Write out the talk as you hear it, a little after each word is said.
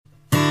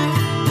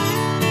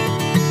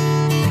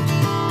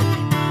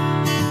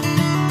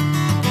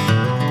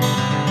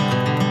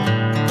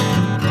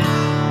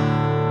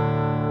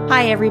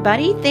Hi,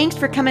 everybody. Thanks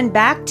for coming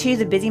back to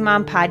the Busy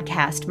Mom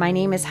Podcast. My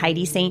name is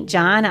Heidi St.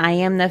 John. I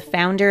am the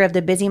founder of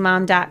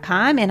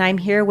thebusymom.com, and I'm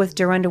here with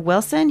Dorinda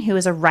Wilson, who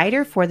is a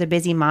writer for The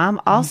Busy Mom,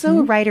 also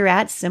a writer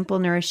at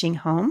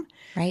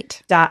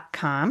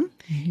SimpleNourishingHome.com,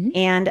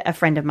 and a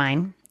friend of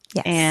mine.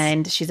 Yes.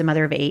 And she's a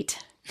mother of 8,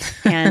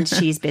 and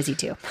she's busy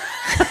too.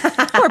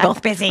 We're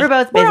both busy. We're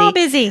both busy. We're all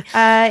busy.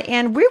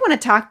 And we want to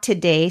talk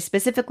today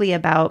specifically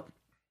about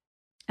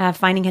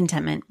finding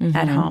contentment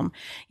at home.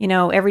 You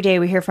know, every day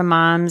we hear from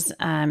moms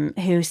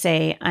who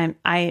say, I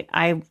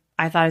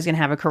thought I was going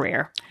to have a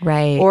career.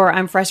 Right. Or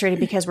I'm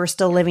frustrated because we're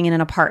still living in an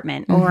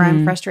apartment. Or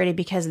I'm frustrated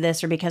because of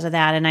this or because of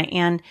that.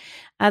 And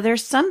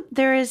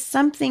there is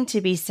something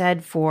to be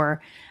said for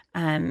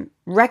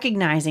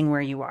recognizing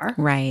where you are.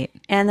 Right.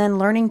 And then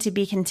learning to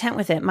be content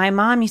with it. My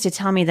mom used to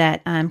tell me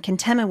that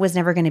contentment was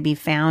never going to be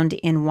found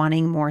in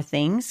wanting more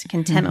things.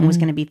 Contentment was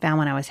going to be found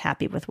when I was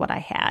happy with what I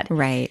had.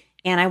 Right.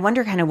 And I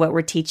wonder kind of what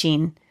we're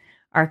teaching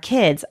our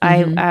kids.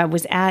 I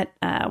was at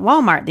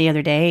Walmart the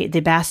other day,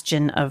 the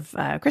bastion of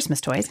Christmas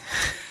toys,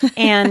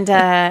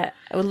 and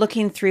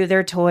looking through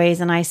their toys,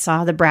 and I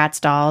saw the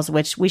Bratz dolls,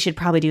 which we should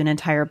probably do an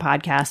entire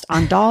podcast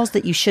on dolls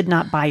that you should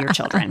not buy your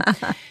children.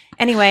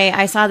 Anyway,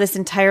 I saw this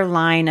entire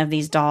line of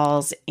these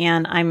dolls,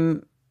 and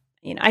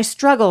I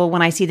struggle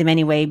when I see them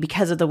anyway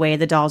because of the way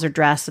the dolls are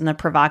dressed and the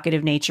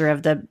provocative nature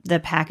of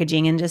the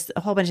packaging and just a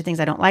whole bunch of things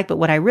I don't like. But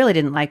what I really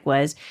didn't like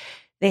was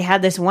they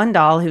had this one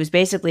doll who was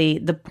basically,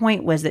 the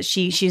point was that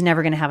she's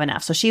never going to have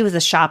enough. So she was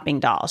a shopping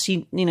doll.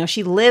 She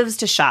lives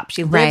to shop.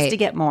 She lives to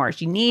get more.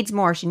 She needs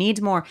more. She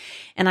needs more.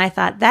 And I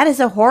thought, that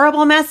is a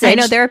horrible message. I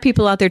know there are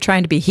people out there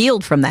trying to be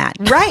healed from that.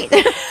 Right.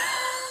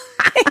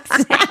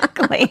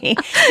 Exactly.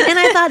 And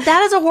I thought,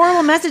 that is a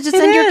horrible message to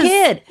send your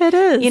kid. It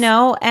is. You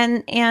know,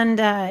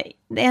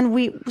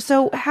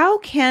 so how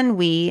can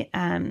we,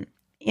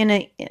 in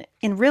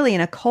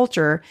a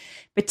culture,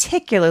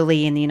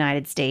 particularly in the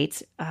United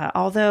States,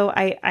 although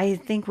I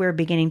think we're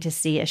beginning to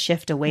see a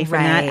shift away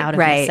from that out of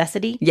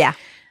necessity. Yeah.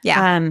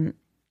 Yeah.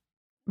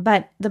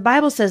 But the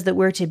Bible says that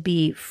we're to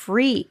be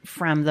free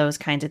from those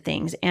kinds of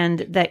things,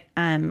 and that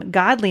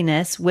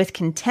godliness with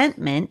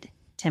contentment,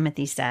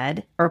 Timothy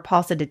said, or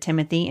Paul said to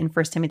Timothy in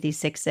 1 Timothy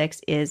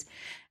 6:6, is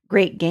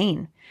great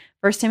gain.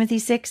 1 Timothy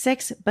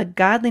 6:6, but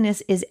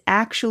godliness is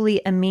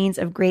actually a means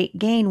of great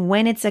gain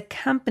when it's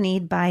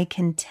accompanied by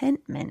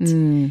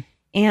contentment.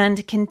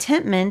 And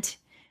contentment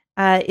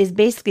is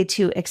basically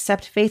to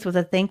accept faith with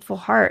a thankful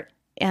heart.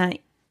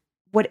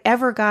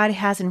 Whatever God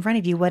has in front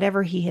of you,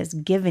 whatever He has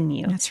given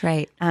you. That's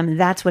right.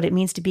 That's what it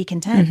means to be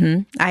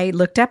content. I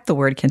looked up the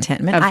word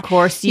contentment. Of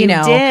course you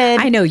did.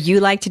 I know you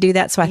like to do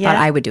that, so I thought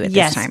I would do it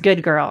this time. Yes,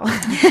 good girl.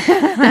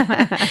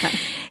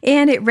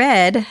 And it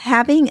read,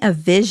 having a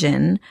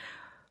vision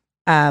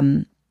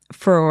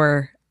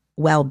for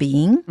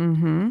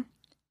well-being,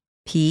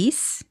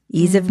 peace,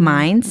 ease of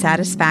mind,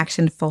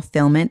 satisfaction,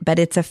 fulfillment, but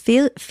it's a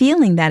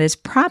feeling that is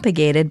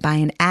propagated by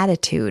an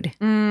attitude.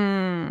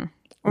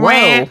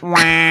 Whoa.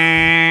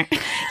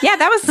 Yeah,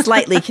 that was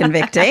slightly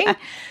convicting.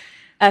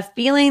 A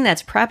feeling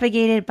that's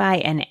propagated by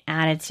an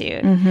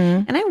attitude.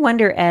 And I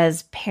wonder,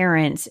 as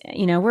parents,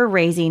 we're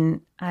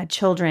raising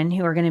children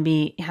who are going to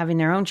be having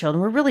their own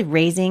children. We're really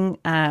raising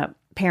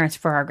parents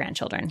for our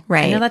grandchildren.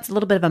 Right. I know that's a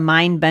little bit of a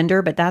mind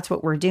bender, but that's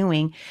what we're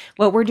doing.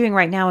 What we're doing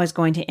right now is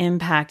going to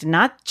impact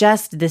not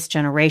just this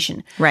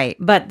generation, right,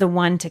 but the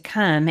one to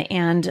come.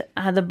 And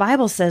the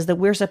Bible says that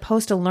we're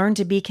supposed to learn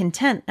to be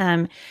content.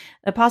 The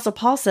Apostle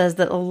Paul says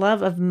that a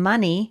love of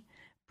money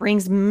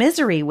brings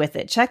misery with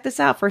it. Check this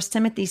out, 1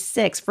 Timothy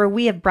 6, for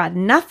we have brought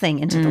nothing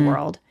into the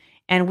world,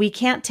 and we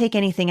can't take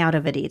anything out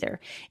of it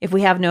either. If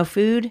we have no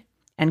food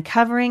and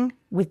covering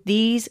with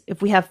these,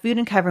 we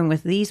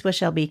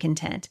shall be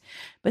content.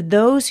 But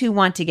those who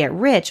want to get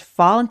rich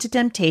fall into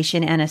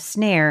temptation and a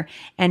snare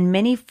and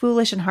many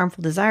foolish and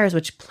harmful desires,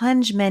 which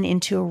plunge men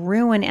into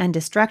ruin and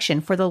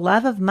destruction. For the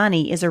love of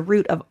money is a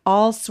root of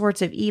all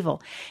sorts of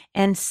evil.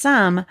 And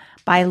some,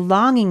 by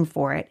longing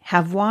for it,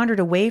 have wandered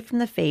away from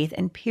the faith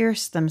and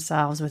pierced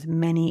themselves with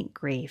many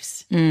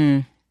griefs.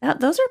 Now,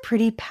 those are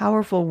pretty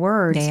powerful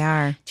words. They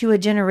are. To a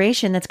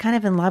generation that's kind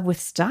of in love with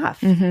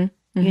stuff.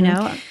 You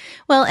know?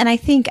 Well, and I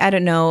think, I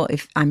don't know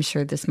if, I'm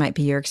sure this might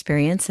be your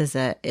experience as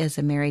a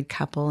married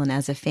couple and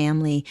as a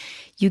family.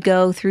 You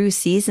go through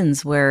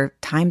seasons where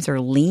times are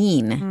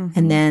lean,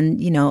 and then,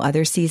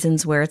 other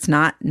seasons where it's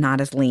not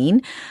as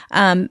lean.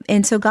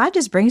 And so God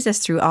just brings us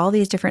through all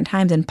these different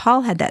times. And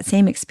Paul had that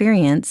same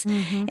experience.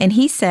 And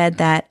he said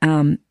that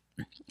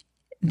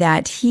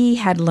he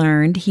had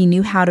learned, he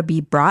knew how to be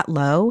brought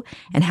low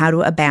and how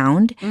to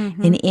abound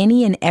in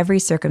any and every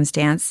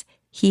circumstance.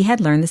 He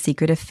had learned the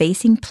secret of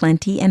facing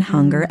plenty and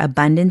hunger,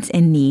 abundance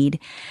and need.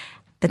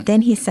 But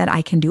then he said,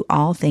 I can do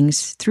all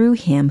things through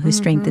him who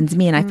strengthens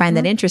me. And I find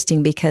that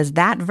interesting because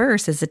that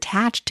verse is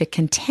attached to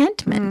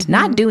contentment,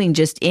 not doing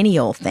just any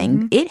old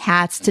thing. It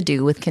has to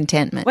do with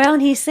contentment. Well,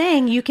 and he's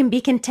saying you can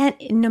be content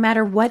no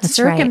matter what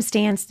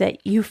circumstance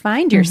that you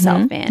find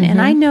yourself in.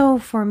 And I know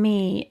for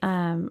me,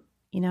 I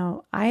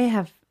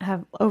have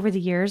over the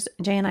years,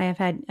 Jay and I have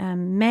had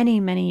many,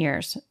 many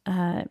years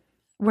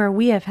where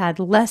we have had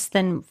less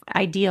than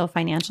ideal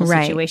financial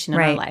situation in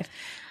our life,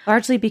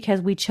 largely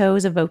because we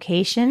chose a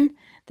vocation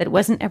that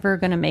wasn't ever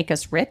going to make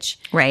us rich.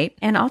 Right.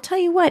 And I'll tell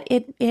you what,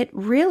 it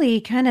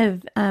really kind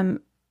of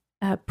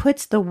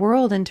puts the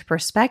world into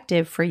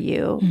perspective for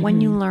you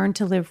when you learn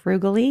to live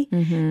frugally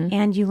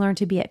and you learn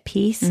to be at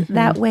peace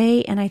that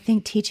way. And I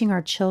think teaching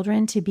our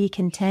children to be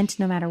content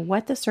no matter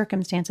what the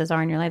circumstances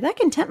are in your life, that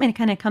contentment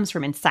kind of comes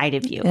from inside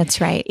of you.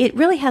 That's right. It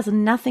really has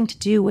nothing to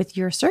do with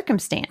your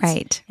circumstance.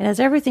 Right. It has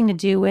everything to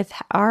do with,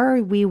 are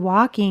we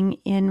walking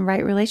in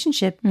right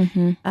relationship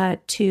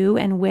to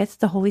and with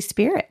the Holy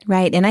Spirit?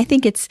 Right. And I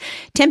think it's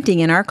tempting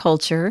in our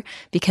culture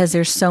because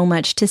there's so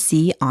much to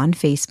see on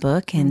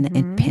Facebook and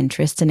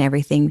Pinterest and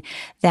everything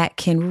that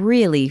can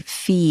really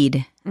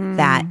feed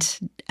that.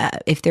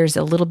 If there's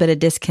a little bit of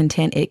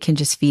discontent, it can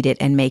just feed it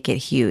and make it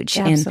huge.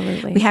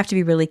 Absolutely. And we have to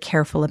be really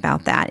careful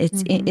about that.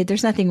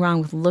 There's nothing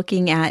wrong with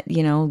looking at,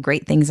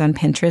 great things on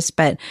Pinterest,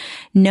 but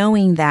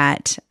knowing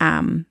that,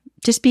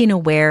 just being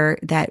aware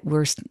that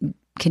we're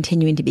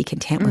continuing to be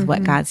content with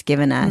what God's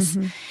given us.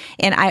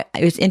 And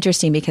it was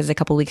interesting because a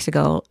couple weeks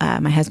ago,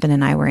 my husband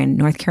and I were in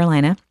North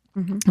Carolina.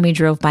 And we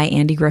drove by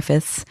Andy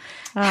Griffith's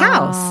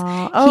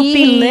house.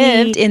 He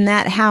lived in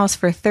that house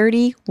for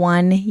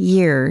 31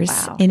 years.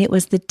 Wow. And it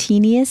was the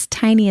teeniest,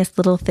 tiniest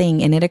little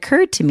thing. And it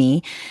occurred to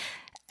me,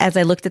 as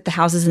I looked at the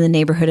houses in the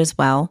neighborhood as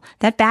well,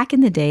 that back in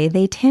the day,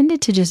 they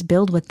tended to just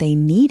build what they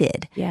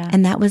needed. Yeah.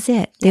 And that was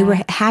it. They were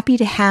happy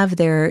to have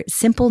their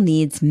simple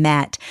needs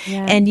met.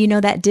 Yeah. And,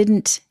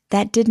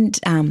 that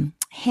didn't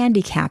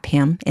handicap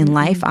him in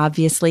life.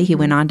 Obviously, he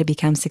went on to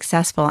become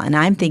successful. And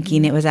I'm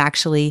thinking it was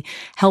actually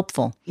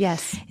helpful.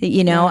 Yes.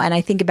 And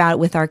I think about it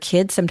with our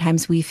kids.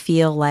 Sometimes we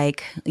feel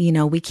like,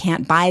 we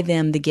can't buy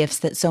them the gifts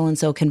that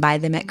so-and-so can buy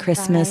them at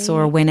Christmas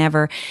or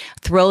whenever,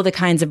 throw the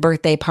kinds of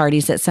birthday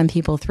parties that some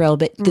people throw.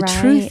 But the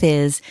truth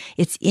is,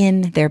 it's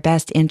in their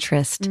best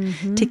interest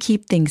to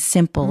keep things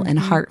simple and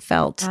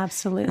heartfelt.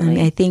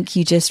 Absolutely. I think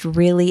you just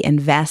really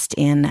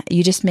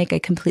you just make a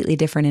completely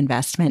different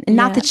investment. And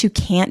not that you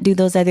can't do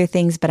those other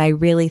things, but I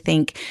really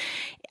think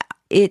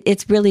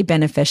it's really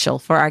beneficial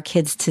for our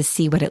kids to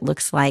see what it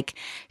looks like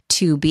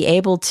to be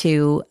able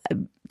to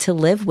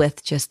live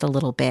with just a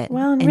little bit.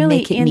 Well, and and really,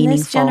 make it in meaningful.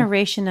 this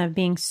generation of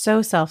being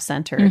so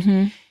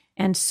self-centered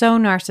and so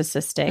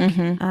narcissistic,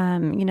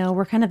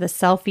 we're kind of the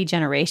selfie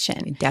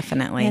generation.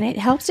 Definitely. And it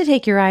helps to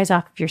take your eyes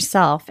off of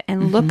yourself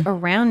and look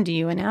around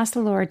you and ask the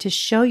Lord to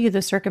show you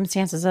the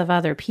circumstances of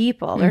other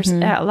people. There's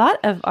a lot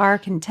of our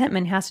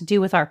contentment has to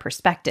do with our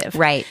perspective.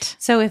 Right.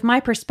 So if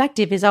my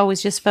perspective is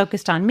always just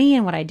focused on me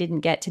and what I didn't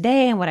get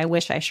today and what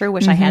I sure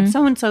wish I had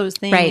so-and-so's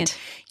thing. Right.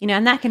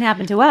 And that can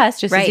happen to us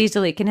just as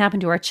easily it can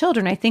happen to our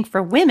children. I think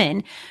for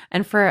women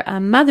and for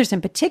mothers in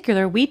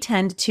particular, we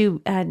tend to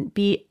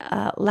be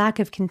lack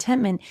of contentment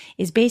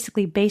is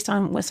basically based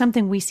on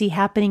something we see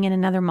happening in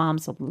another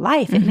mom's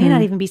life. It may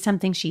not even be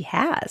something she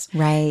has.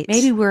 Right.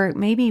 Maybe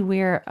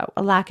we're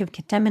a lack of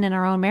contentment in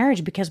our own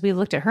marriage because we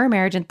looked at her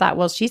marriage and thought,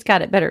 well, she's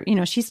got it better.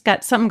 She's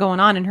got something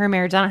going on in her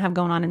marriage I don't have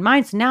going on in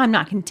mine. So now I'm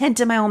not content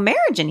in my own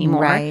marriage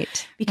anymore.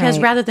 Right. Because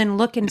rather than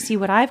look and see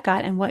what I've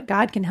got and what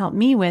God can help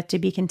me with to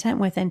be content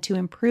with and to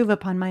improve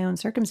upon my own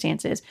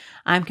circumstances,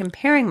 I'm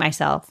comparing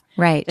myself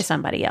to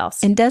somebody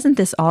else. And doesn't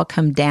this all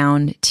come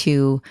down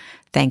to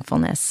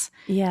thankfulness?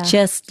 Yeah.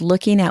 Just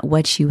looking at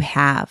what you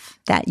have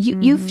that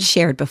you've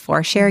shared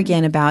before. Share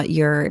again about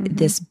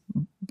this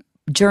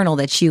journal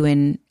that you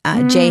and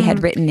Jay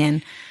had written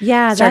in.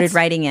 Yeah. Started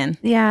writing in.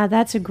 Yeah,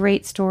 that's a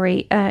great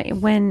story.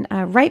 When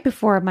right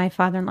before my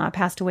father-in-law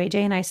passed away,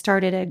 Jay and I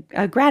started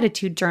a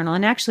gratitude journal.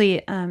 And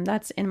actually,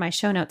 that's in my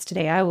show notes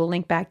today. I will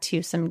link back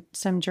to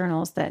some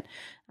journals that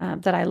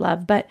I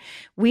love. But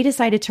we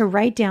decided to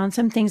write down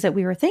some things that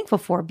we were thankful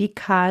for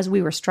because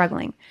we were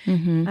struggling,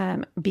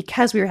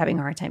 because we were having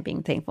a hard time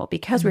being thankful,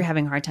 because we were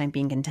having a hard time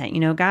being content.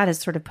 God has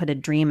sort of put a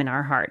dream in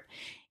our heart.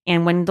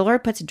 And when the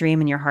Lord puts a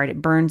dream in your heart,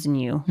 it burns in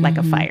you like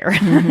a fire,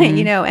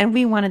 and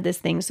we wanted this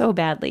thing so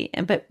badly.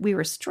 But we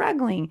were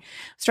struggling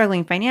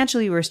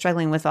financially. We were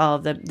struggling with all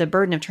of the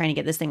burden of trying to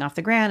get this thing off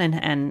the ground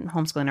and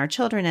homeschooling our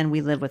children. And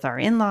we live with our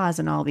in-laws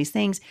and all these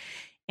things.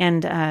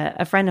 And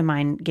a friend of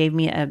mine gave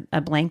me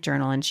a blank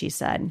journal and she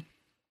said,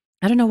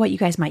 I don't know what you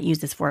guys might use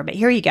this for, but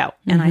here you go.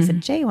 And I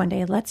said, Jay, one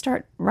day, let's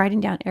start writing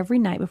down every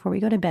night before we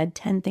go to bed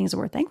 10 things that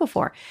we're thankful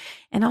for.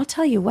 And I'll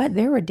tell you what,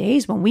 there were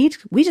days when we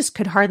just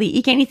could hardly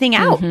eke anything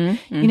out.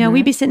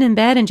 We'd be sitting in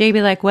bed and Jay'd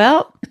be like,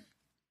 well,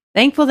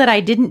 thankful that I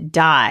didn't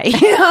die.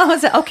 I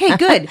was like, okay,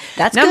 good.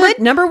 That's good.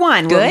 Number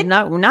one, good.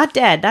 We're not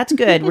dead. That's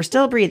good. We're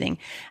still breathing.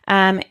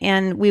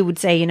 And we would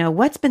say,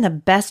 what's been the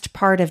best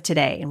part of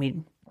today?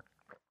 And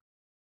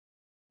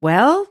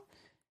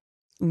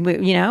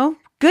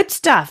good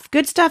stuff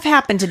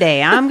happened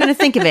today. I'm going to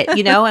think of it,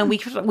 and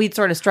we'd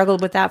sort of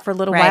struggled with that for a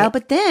little while,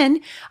 but then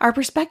our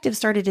perspective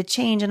started to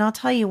change. And I'll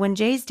tell you, when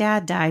Jay's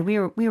dad died, we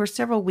were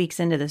several weeks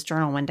into this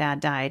journal when Dad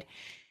died.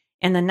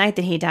 And the night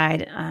that he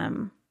died,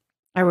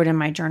 I wrote in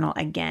my journal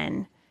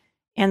again,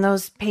 and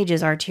those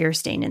pages are tear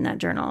stained in that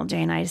journal.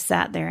 Jay and I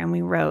sat there and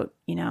we wrote,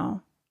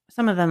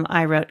 some of them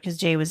I wrote because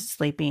Jay was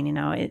sleeping,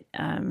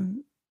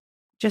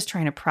 just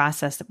trying to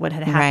process what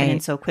had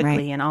happened so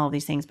quickly and all of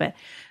these things. But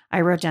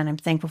I wrote down, I'm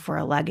thankful for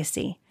a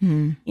legacy,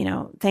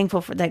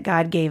 thankful for that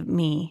God gave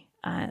me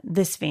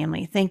this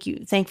family.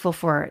 Thankful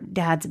for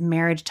Dad's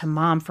marriage to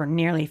Mom for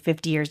nearly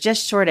 50 years,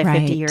 just short of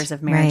 50 years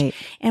of marriage. Right.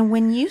 And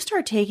when you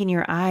start taking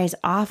your eyes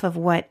off of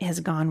what has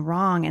gone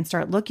wrong and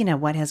start looking at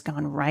what has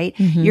gone right,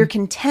 your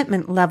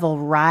contentment level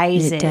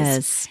rises. It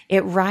does.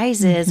 It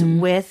rises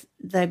with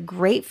the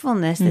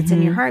gratefulness that's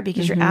in your heart,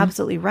 because you're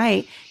absolutely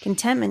right.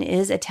 Contentment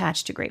is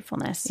attached to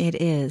gratefulness. It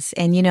is.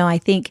 And, I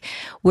think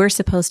we're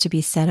supposed to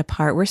be set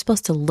apart. We're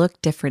supposed to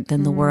look different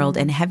than the world.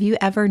 And have you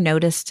ever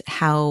noticed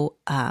how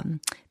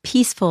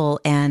peaceful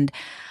and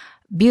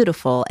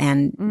beautiful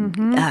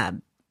and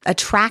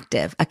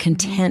attractive a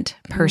content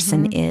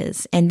person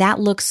is? And that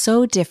looks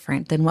so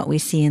different than what we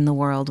see in the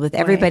world, with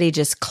everybody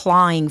just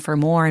clawing for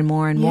more and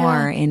more and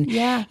more. And,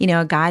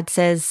 God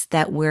says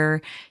that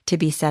we're to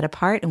be set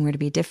apart and we're to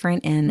be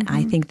different. And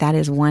I think that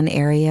is one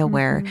area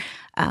where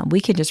we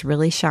can just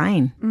really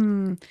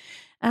shine.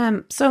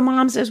 So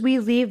moms, as we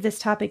leave this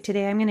topic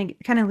today, I'm going to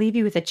kind of leave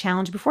you with a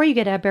challenge. Before you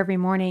get up every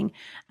morning,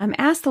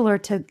 ask the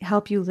Lord to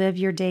help you live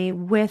your day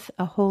with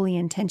a holy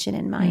intention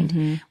in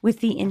mind,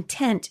 with the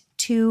intent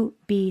to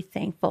be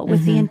thankful,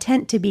 with the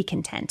intent to be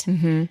content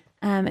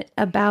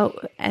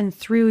about and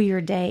through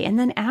your day. And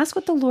then ask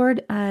what the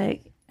Lord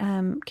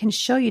can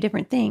show you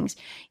different things.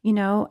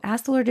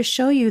 Ask the Lord to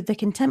show you the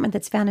contentment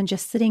that's found in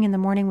just sitting in the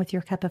morning with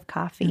your cup of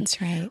coffee.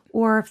 That's right.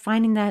 Or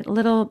finding that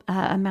little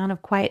amount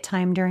of quiet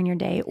time during your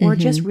day, or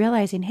just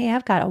realizing, hey,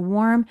 I've got a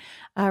warm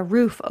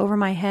roof over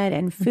my head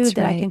and food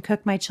that I can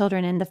cook my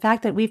children. And the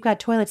fact that we've got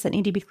toilets that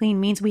need to be cleaned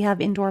means we have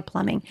indoor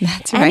plumbing.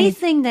 That's right.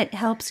 Anything that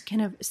helps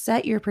kind of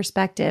set your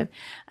perspective.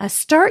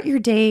 Start your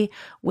day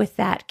with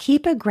that.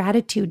 Keep a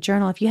gratitude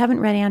journal. If you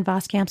haven't read Ann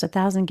Voskamp's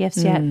 1,000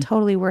 Gifts yet,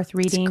 totally worth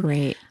reading. It's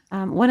great.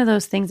 One of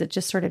those things that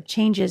just sort of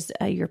changes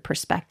your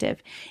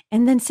perspective.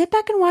 And then sit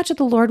back and watch what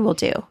the Lord will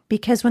do.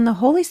 Because when the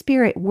Holy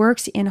Spirit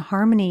works in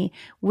harmony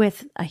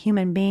with a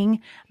human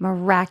being,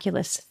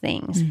 miraculous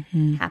things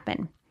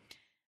happen.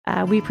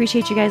 We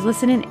appreciate you guys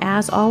listening.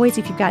 As always,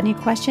 if you've got any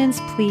questions,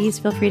 please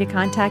feel free to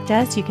contact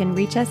us. You can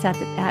reach us at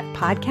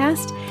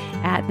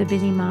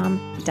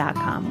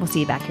podcast@thebusymom.com. We'll see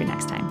you back here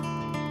next time.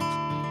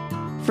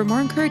 For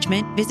more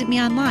encouragement, visit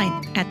me online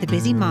at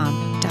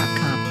thebusymom.com.